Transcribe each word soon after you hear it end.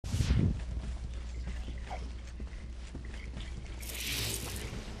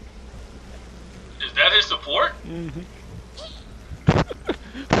support? Mm-hmm.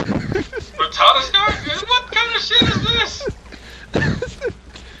 Rattata Scar? What kind of shit is this?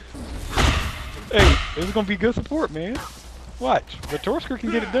 Hey, this is gonna be good support, man. Watch, Retorsker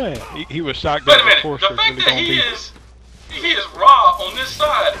can get it done. He was shocked Wait that a minute, Retorsker the fact really that gonna he be. is raw on this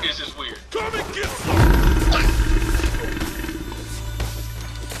side is just weird. Come and get some.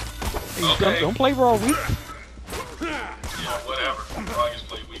 Hey, Okay. don't play raw weak. Yeah, whatever. Raw gets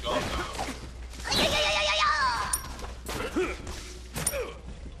played weak all the time.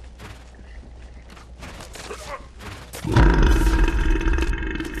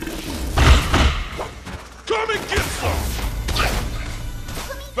 Come and get some.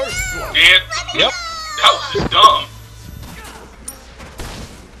 First blood. And, Yep. that was just dumb.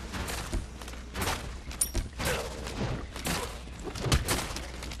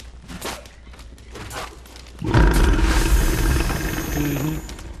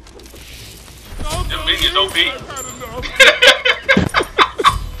 The minion's OP.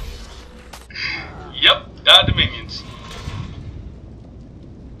 Yep, died the minions.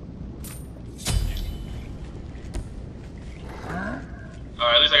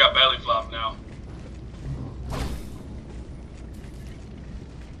 Alright, at least I got belly flop now.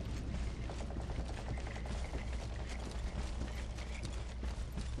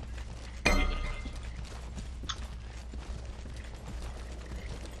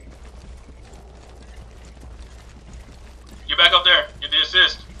 Get back up there. Get the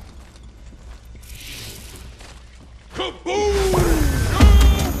assist.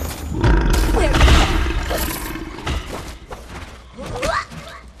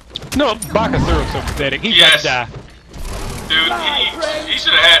 No, Baka Syrup's so pathetic. He's Yes. got to die. Dude, he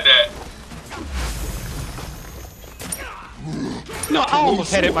should have had that. No, I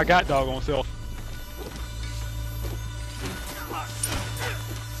almost had it my god dog on self.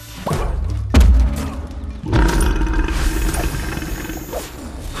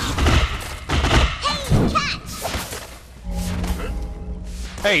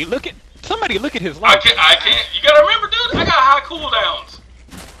 Hey, look at somebody! Look at his life. I can't. You gotta remember, dude. I got high cooldowns.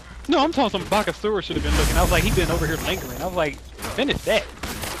 No, I'm talking some Bakasura should have been looking. I was like, he's been over here lingering. I was like, finish that.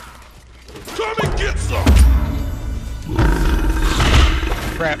 Come and get some.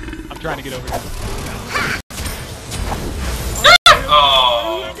 Crap, I'm trying to get over here.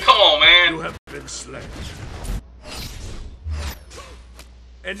 Oh, come on, man. You have been slain.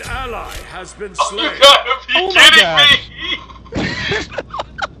 An ally has been Oh, slain. you gotta be Oh my kidding gosh. me.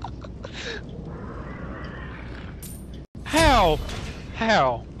 How?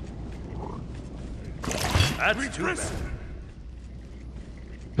 How? That's too bad.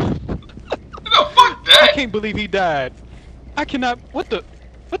 No, fuck I that. can't believe he died. I cannot. What the?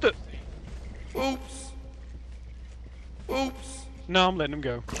 What the? Oops. Oops. No, I'm letting him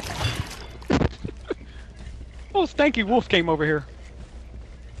go. Oh, Stanky Wolf came over here.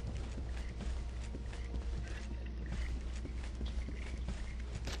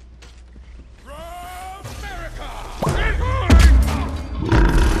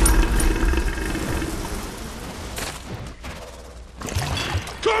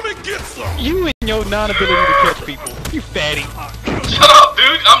 Come and get some. You and your non-ability to catch people. You fatty. Shut up,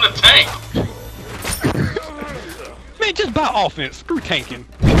 dude. I'm the tank. Man, just buy offense. Screw tanking.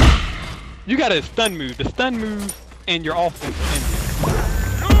 You got a stun move. The stun move and your offense are in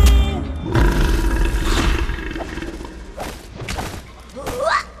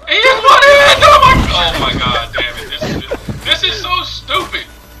He is one hit. Oh my god, damn it. This is so stupid.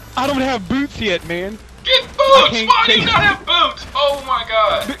 I don't have boots yet, man. Get boots. can't Why do you chase not have boots? Oh my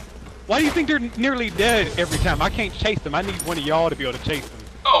god. Why do you think they're nearly dead every time? I can't chase them. I need one of y'all to be able to chase them.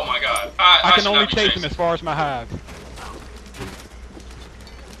 Oh my god. I can should only not be chase chasing. them as far as my hive.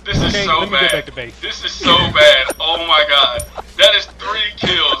 This is Okay, so let me bad. get back to base. This is so bad. Oh my god. That is 3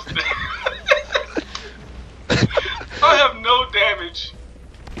 kills. I have no damage.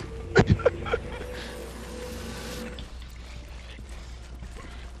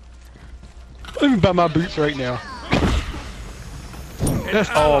 Let me buy my boots right now. That's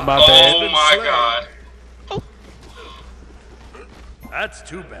all my Oh bad. my god. That's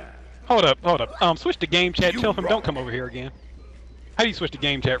too bad. Hold up, hold up. Switch to game chat. You Tell him rock. don't come over here again. How do you switch to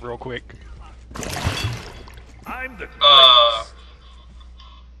game chat real quick? I'm the greatest.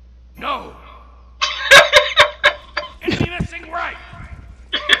 No. Is he missing right?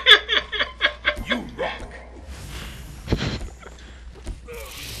 You rock.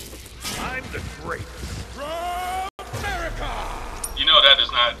 I'm the greatest. From America. You know that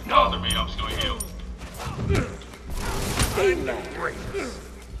does not bother me. I'm just gonna heal. I'm the greatest.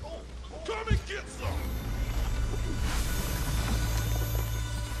 Come and get some.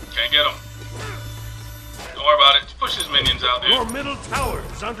 Can't get him. push his minions out, Your dude. middle tower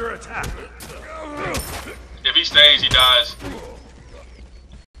is under attack. If he stays, he dies.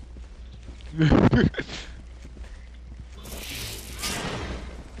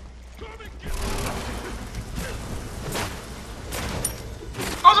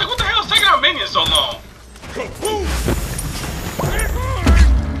 I was like, what the hell is taking our minions so long?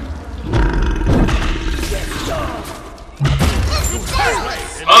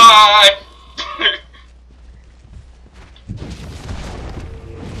 Bye!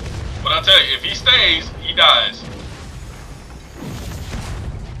 But I'll tell you, if he stays, he dies.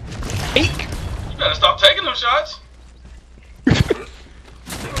 Eek! You better stop taking them shots.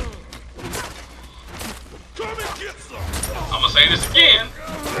 Come and get some. I'm gonna say this again.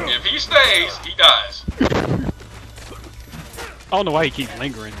 If he stays, he dies. I don't know why he keeps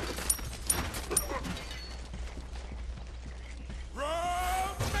lingering.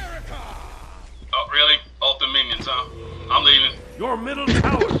 Oh, really? Ult the minions, huh? I'm leaving. Your middle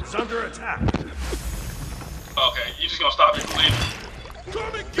tower is under attack. Okay, you just gonna stop me from leaving?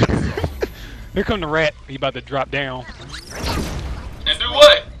 Come and get some. Here come the rat. He about to drop down. And do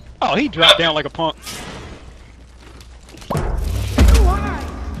what? Oh, he dropped down like a punk.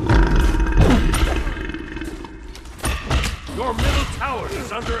 Your middle tower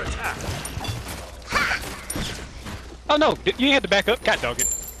is under attack. Oh no, you ain't had to back up. God dog it.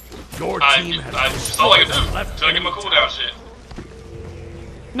 Your team has That's all I can do left till I get my cooldown shit.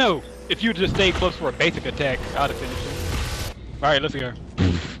 No, if you just stayed close for a basic attack, I'd have finished him. Alright, let's go.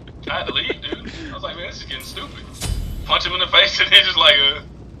 I had to leave, dude. I was like, man, this is getting stupid. Punch him in the face and then just like,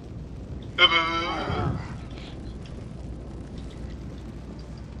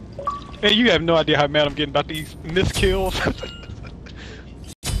 Hey, you have no idea how mad I'm getting about these missed kills.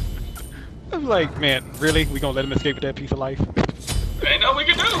 I'm like, man, really? We gonna let him escape with that piece of life? Ain't nothing we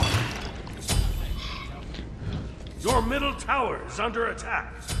can do. Your middle tower is under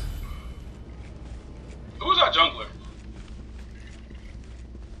attack. Who's our jungler?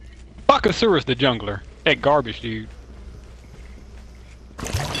 Bakasura's the jungler. That garbage dude.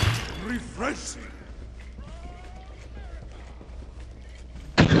 Refreshing.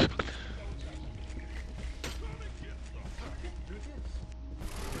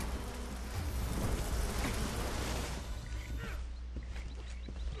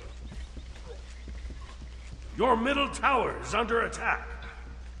 Your middle tower is under attack.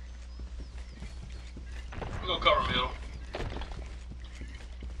 We're gonna cover middle.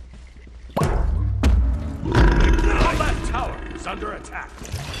 Your left tower is under attack.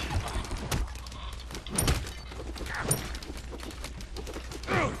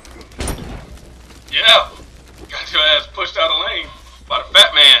 Yeah. Got your ass pushed out of lane by the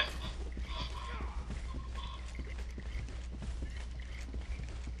fat man.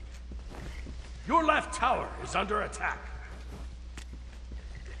 Your left tower is under attack.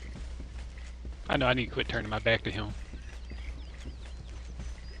 I know I need to quit turning my back to him.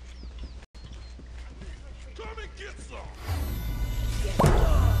 Come and get some.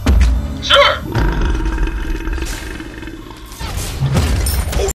 Sure.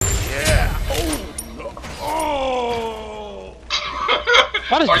 Yeah. Oh.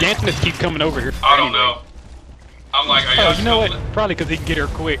 Why does Are you- Jantinus keep coming over here? I don't anyway? know. I'm like, are Oh, y'all you know what? just gonna Probably because he can get her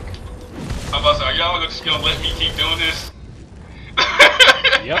quick. I'm about to say, are y'all just gonna let me keep doing this?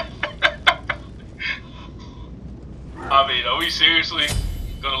 Yep. I mean, are we seriously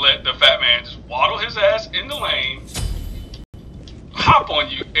gonna let the fat man just waddle his ass in the lane, hop on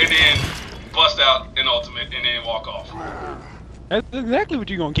you, and then bust out an ultimate and then walk off? That's exactly what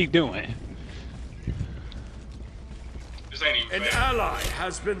you're gonna keep doing. This ain't even An fair. ally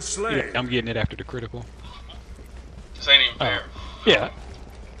has been slain. Yeah, I'm getting it after the critical. This ain't even fair. Yeah.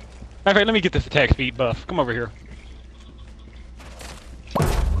 Matter of fact, let me get this attack speed buff. Come over here.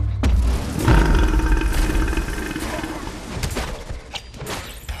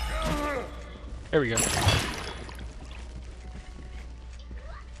 There we go.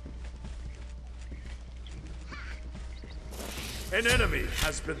 An enemy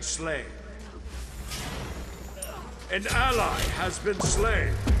has been slain. An ally has been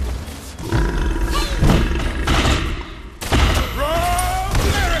slain. From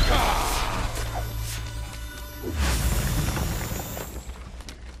Murica!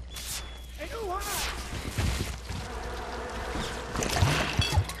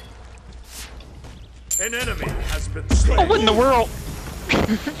 An enemy has been slain. Oh, what in the world?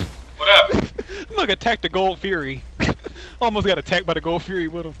 What happened? Look, attacked the Gold Fury. Almost got attacked by the Gold Fury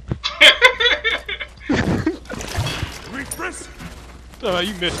with him. Refresh.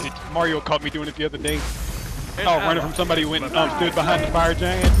 You missed it. Mario caught me doing it the other day. Oh, running from somebody who went stood behind the fire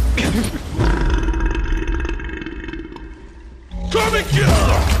giant. Come and get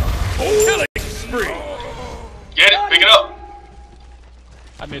some! Killing spree! Get it, pick it up.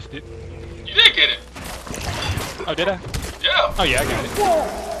 I missed it. You did get it. Oh, did I? Yeah. Oh, yeah, I got it.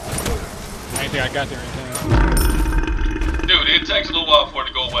 I didn't think I got there in time. Dude, it takes a little while for it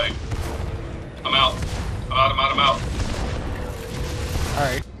to go away. I'm out. I'm out.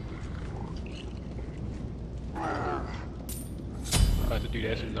 Alright. I'm about to do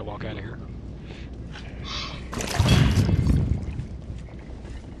that as soon as I walk out of here.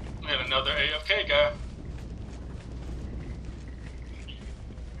 We had another AFK guy.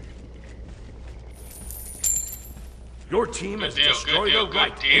 Your team has destroyed a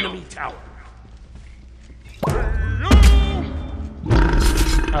right enemy tower.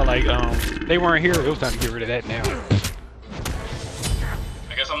 I like, they weren't here. It was time to get rid of that now.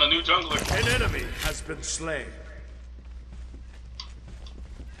 I guess I'm the new jungler. An enemy has been slain.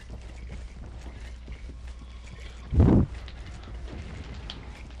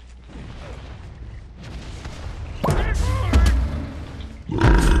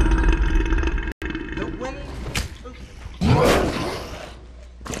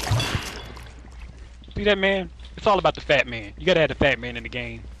 See that man? It's all about the fat man. You gotta have the fat man in the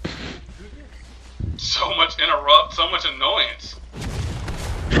game. So much interrupt, so much annoyance.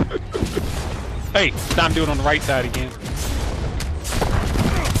 Hey, time to do it on the right side again.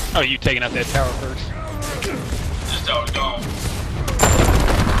 Oh, you taking out that tower first? This tower's gone.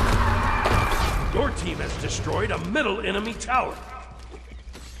 Your team has destroyed a middle enemy tower.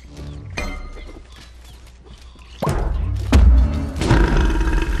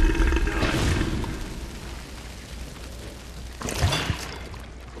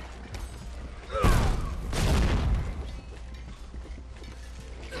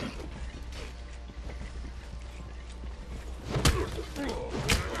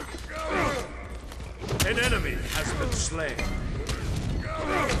 An enemy has been slain.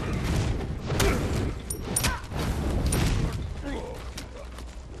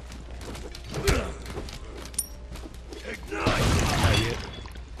 Not yet.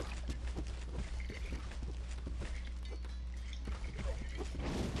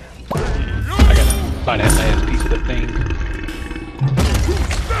 I gotta buy that last piece of the thing.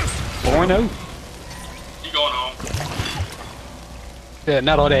 4-0. You going home? Yeah,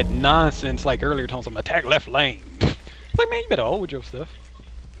 not all that nonsense like earlier telling some attack left lane. It's like, man, you better hold your stuff.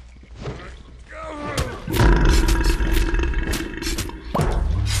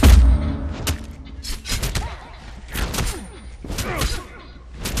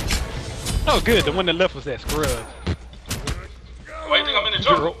 Oh, good. The one that left was that scrub. Why do you think I'm in the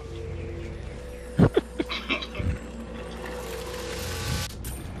jungle?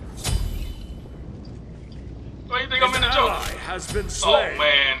 Why do you think I'm in the jungle? Ally has been slain. Oh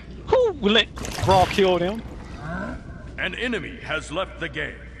man. Who will let Raw kill them? An enemy has left the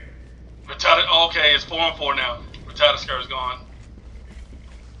game. Okay, it's 4-4 now. Retardiscar is gone.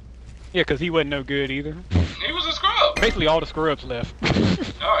 Yeah, because he wasn't no good either. He was a scrub. Basically, all the scrubs left.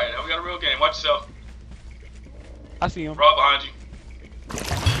 Alright, now we got a real game. Watch yourself. I see him. Rob behind you.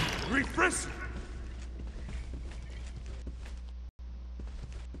 Refresh.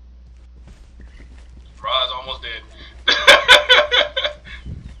 Rod's almost dead.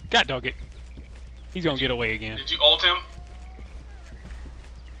 God dog it. He's gonna get away again. Did you ult him?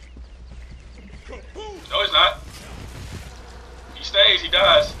 No, he's not. He stays, he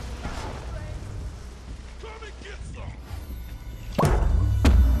dies. Come and get some.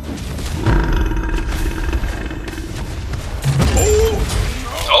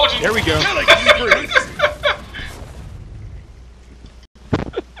 Told you. There we go.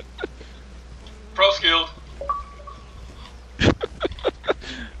 Pro skilled.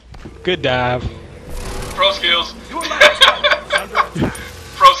 Good dive. Pro skills.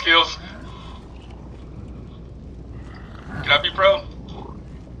 Pro skills. Can I be pro?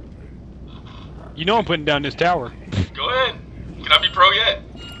 You know I'm putting down this tower. Go ahead. Can I be pro yet?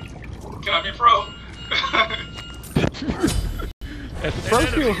 Can I be pro? That's the pro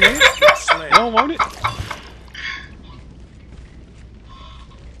skills, man. You don't want it.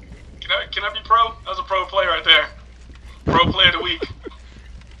 Can I be pro? That was a pro play right there. Pro play of the week.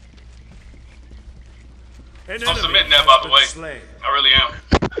 I'm submitting that, by the way. I really am.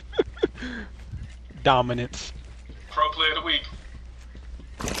 Dominance. Pro play of the week.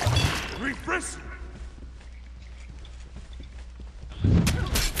 Refresh.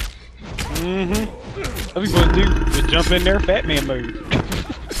 Mm-hmm. What we supposed to do? Just jump in there, fat man mode.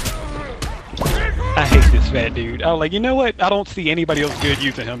 I hate this fat dude. I was like, you know what? I don't see anybody else good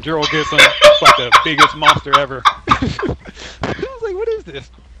using him. Gerald gets him. It's like the biggest monster ever. I was like, what is this?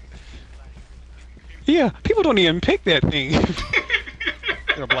 Yeah, people don't even pick that thing.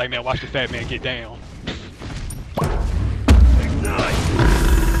 They're like, man, watch the fat man get down.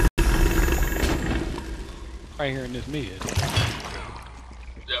 Right here in this mid. Yep,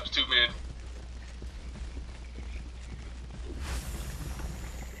 it's 2 men.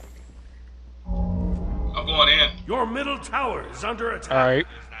 I'm going in. Your middle tower is under attack. Alright.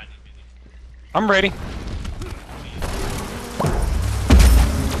 I'm ready.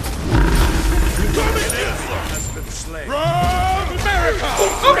 Has been slain. From Murica!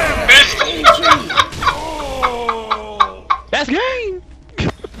 Oh. That's game!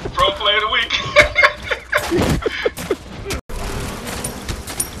 Pro player of the week.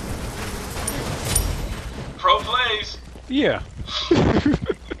 Pro plays. Yeah.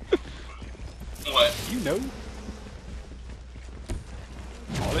 What? You know.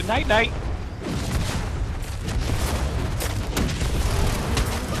 Call it night night.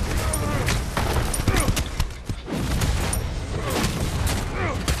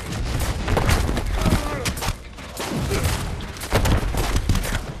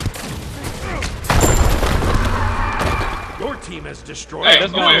 Your team has destroyed Hey,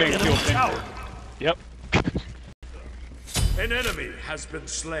 let's go ahead and enemy kill Fender. tower. Yep. An enemy has been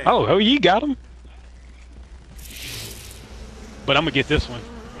slain. Oh, you got him. But I'm gonna get this one.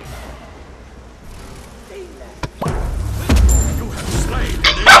 You have slain an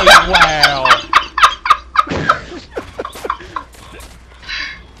enemy. Oh, wow.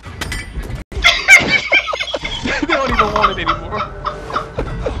 They don't even want it anymore.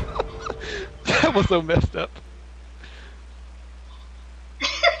 That was so messed up.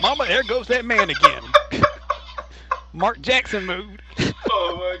 Mama, there goes that man again. Mark Jackson mood.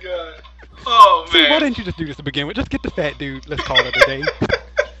 Oh my god. Oh See, why man. didn't you just do this to begin with? Just get the fat dude. Let's call it a day.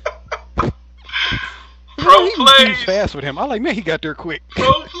 Pro He plays. moves fast with him. I like, man, he got there quick.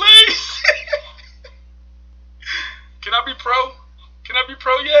 Pro plays. Can I be pro? Can I be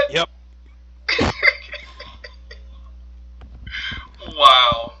pro yet? Yep.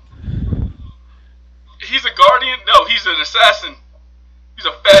 Wow. He's a guardian? No, he's an assassin. He's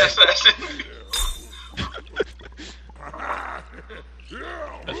a fat assassin.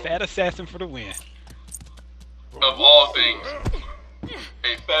 A fat assassin for the win. Of all things,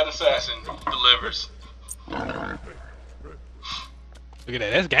 a fat assassin delivers. Look at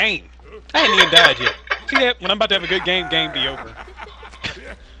that. That's game. I ain't even died yet. See that? When I'm about to have a good game, game be over.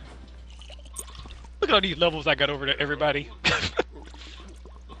 Look at all these levels I got over to everybody.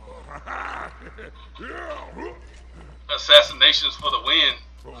 Assassinations for the win.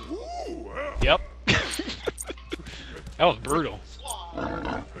 Yep. That was brutal.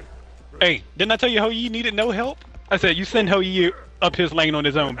 Hey, didn't I tell you Ho Yi needed no help? I said, you send Ho Yi up his lane on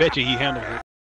his own. Bet you he handles it.